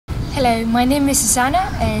Hello, my name is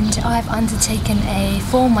Zuzana and I've undertaken a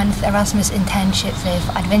 4-month Erasmus internship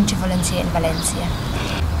with Adventure Volunteer in Valencia.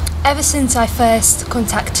 Ever since I first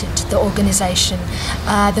contacted the organisation,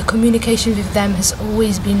 the communication with them has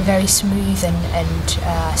always been very smooth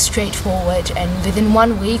and straightforward, and within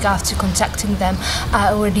 1 week after contacting them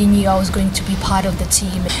I already knew I was going to be part of the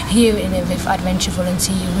team. Here with Adventure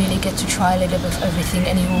Volunteer you really get to try a little bit of everything,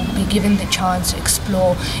 and you will be given the chance to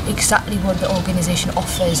explore exactly what the organisation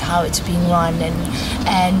offers, how it's being run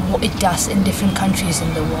and what it does in different countries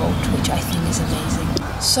in the world, which I think is amazing.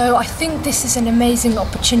 So I think this is an amazing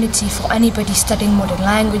opportunity for anybody studying modern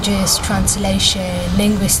languages, translation,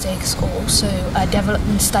 linguistics, or also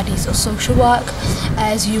development studies or social work,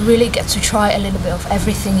 as you really get to try a little bit of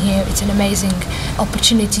everything here. It's an amazing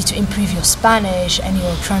opportunity to improve your Spanish and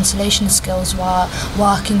your translation skills while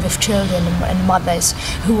working with children and mothers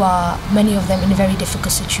who are, many of them, in very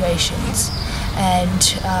difficult situations.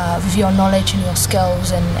 And with your knowledge and your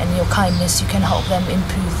skills and your kindness, you can help them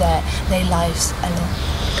improve their lives a lot.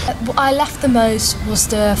 What I left the most was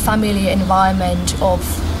the familiar environment of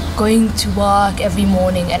going to work every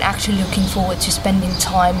morning and actually looking forward to spending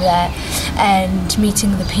time there and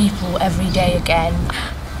meeting the people every day again.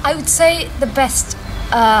 I would say the best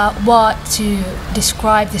word to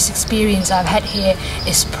describe this experience I've had here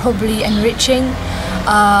is probably enriching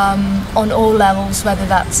on all levels, whether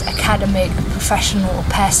that's academic, professional or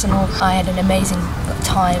personal. I had an amazing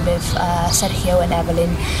time with Sergio and Evelyn,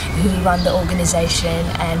 who run the organisation,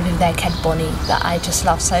 and with their cat Bonnie that I just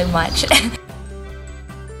love so much.